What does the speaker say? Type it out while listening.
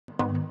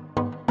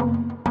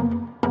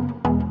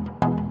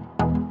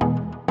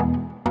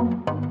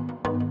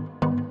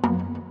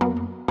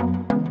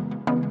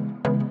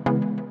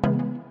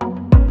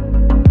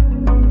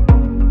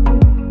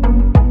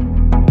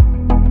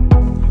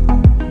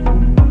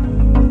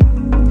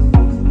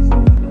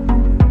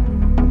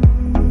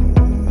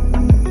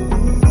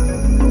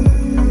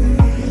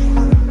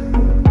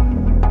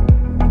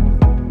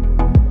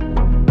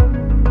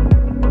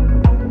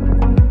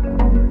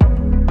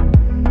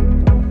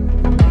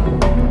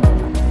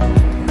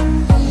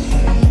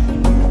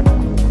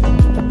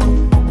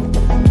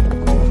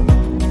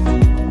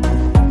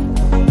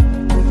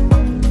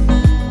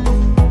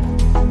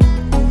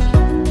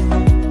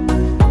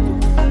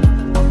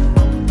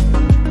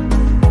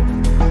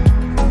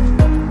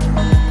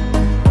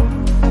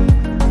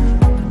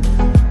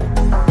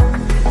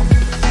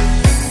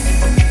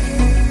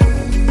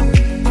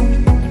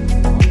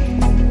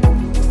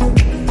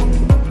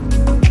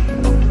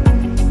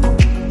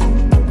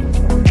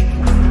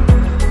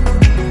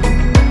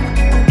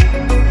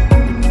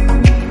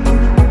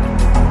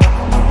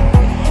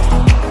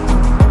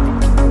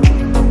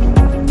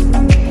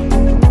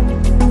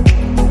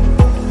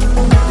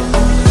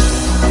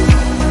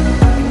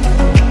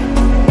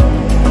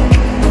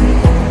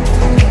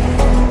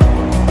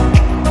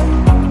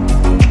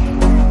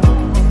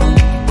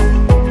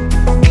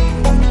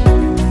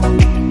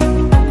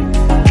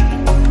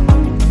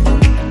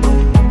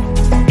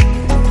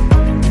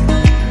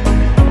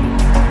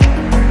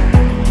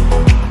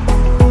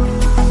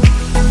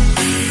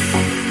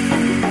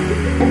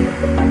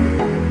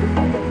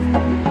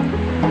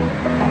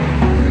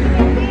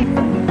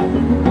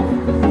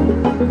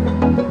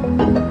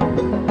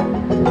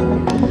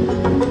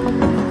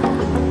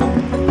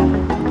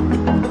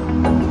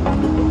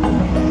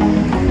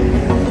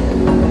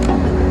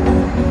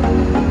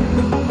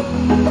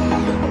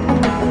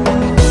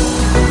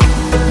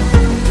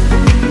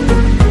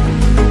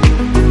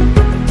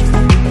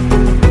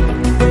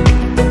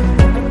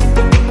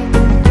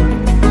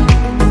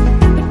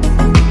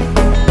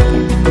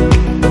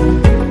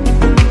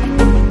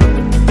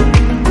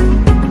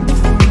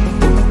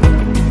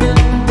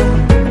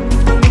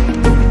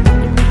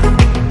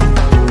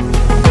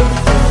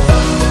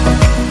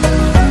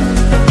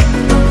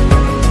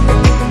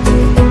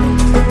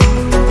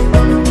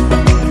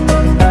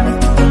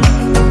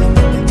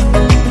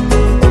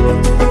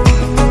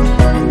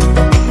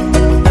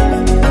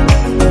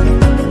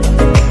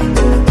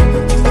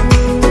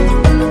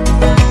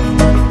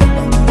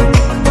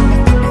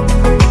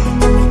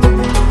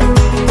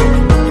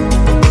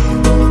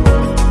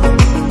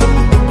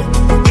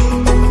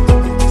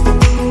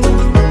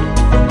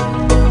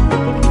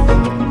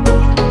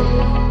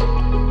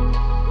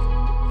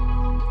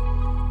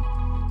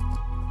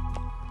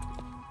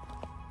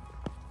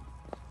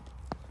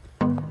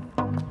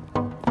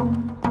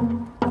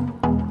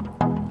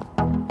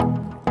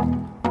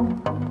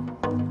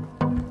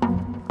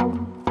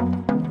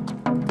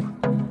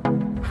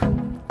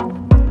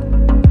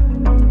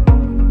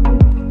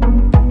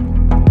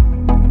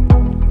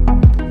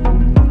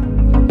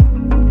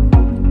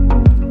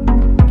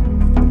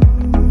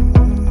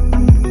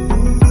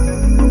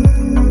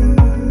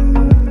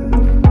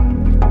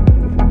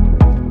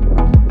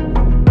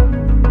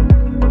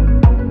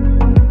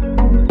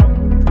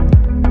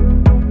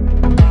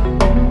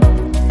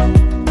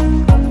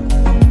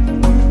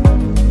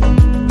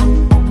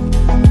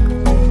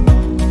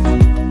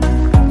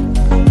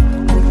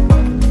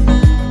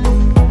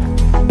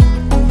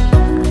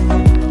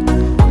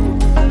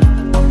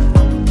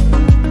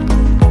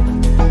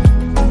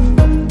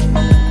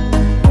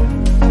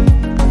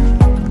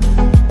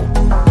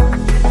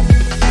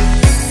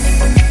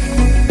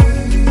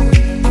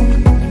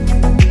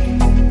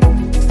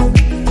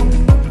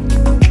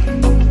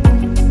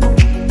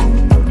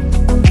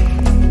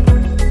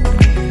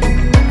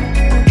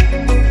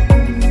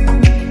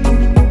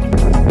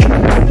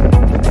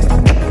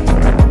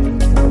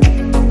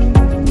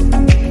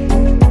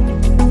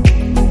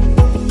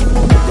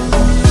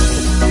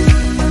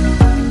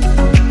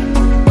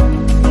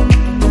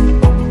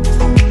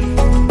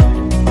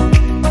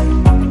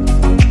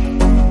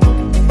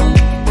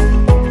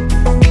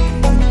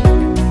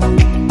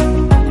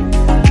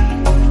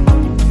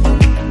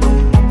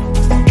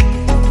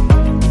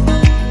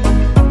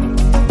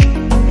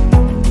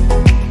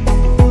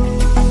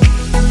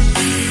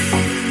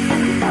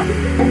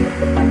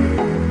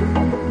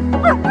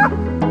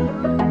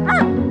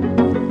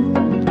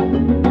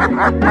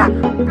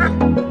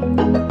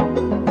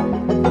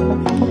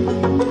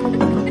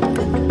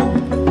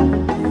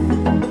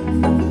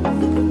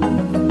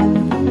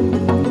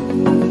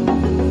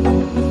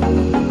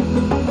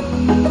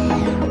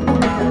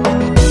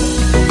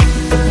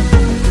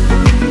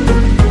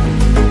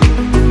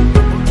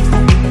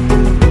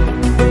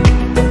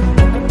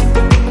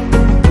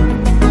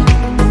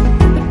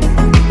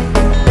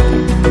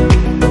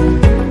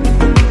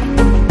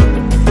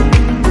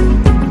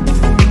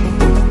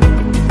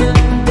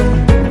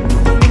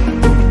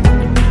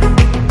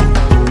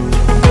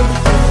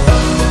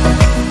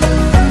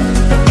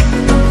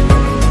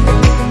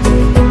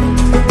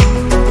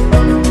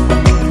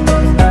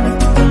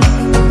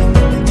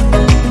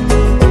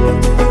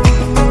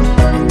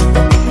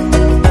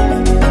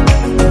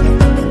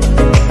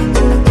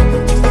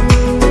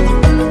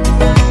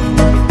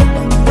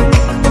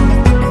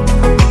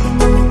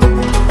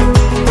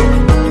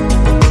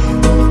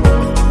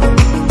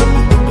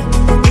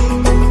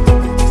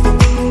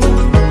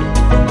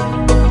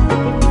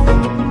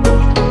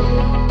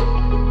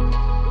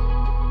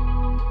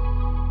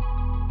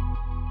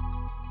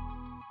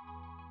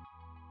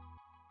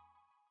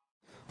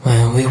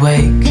we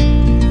wake,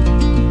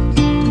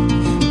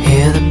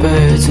 hear the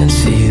birds and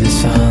see the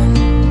sun.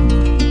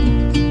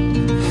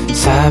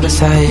 Side by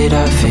side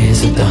our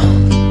fears are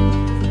done.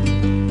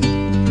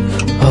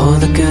 Oh,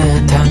 the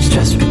good times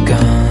just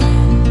begun.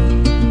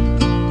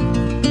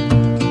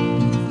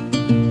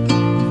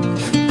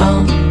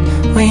 Oh,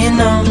 we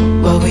know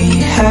what we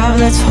have,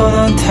 let's hold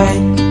on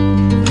tight.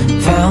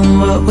 Found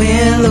what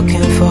we're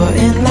looking for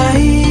in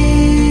life.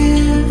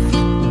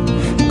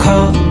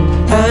 Call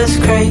us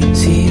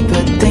crazy,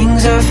 but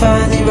things are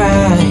finally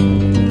right.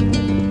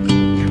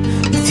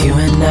 With you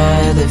and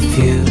I, the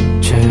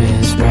future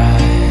is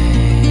bright.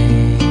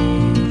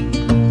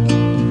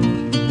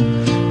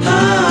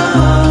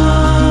 Oh,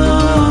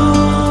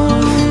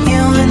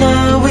 you and I,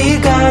 we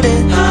got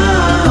it.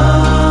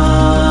 Oh,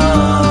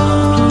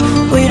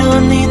 we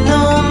don't need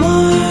no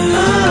more.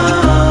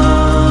 Oh,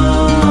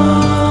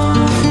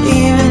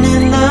 even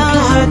in the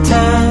hard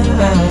times,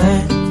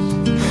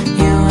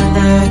 you and I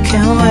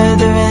can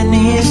weather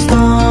any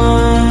storm.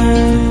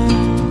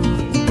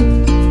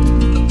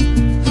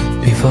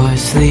 Before I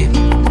sleep,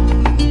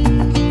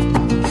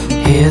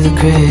 hear the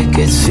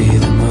crickets, see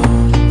the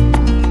moon.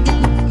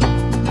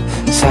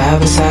 Side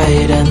by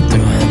side and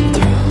through.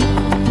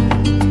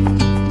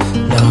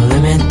 No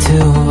limit to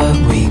what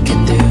we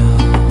can do.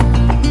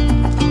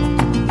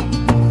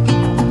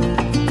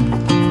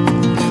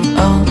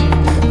 Oh,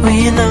 we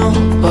know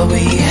what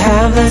we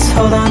have, let's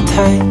hold on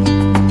tight.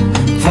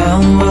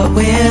 Found what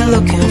we're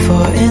looking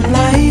for in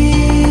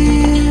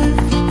life.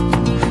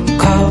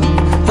 Call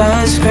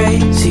us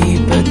crazy,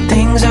 but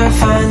things are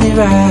finally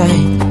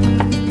right.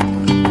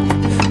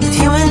 With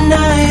you and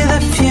I, the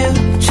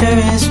future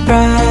is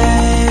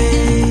bright.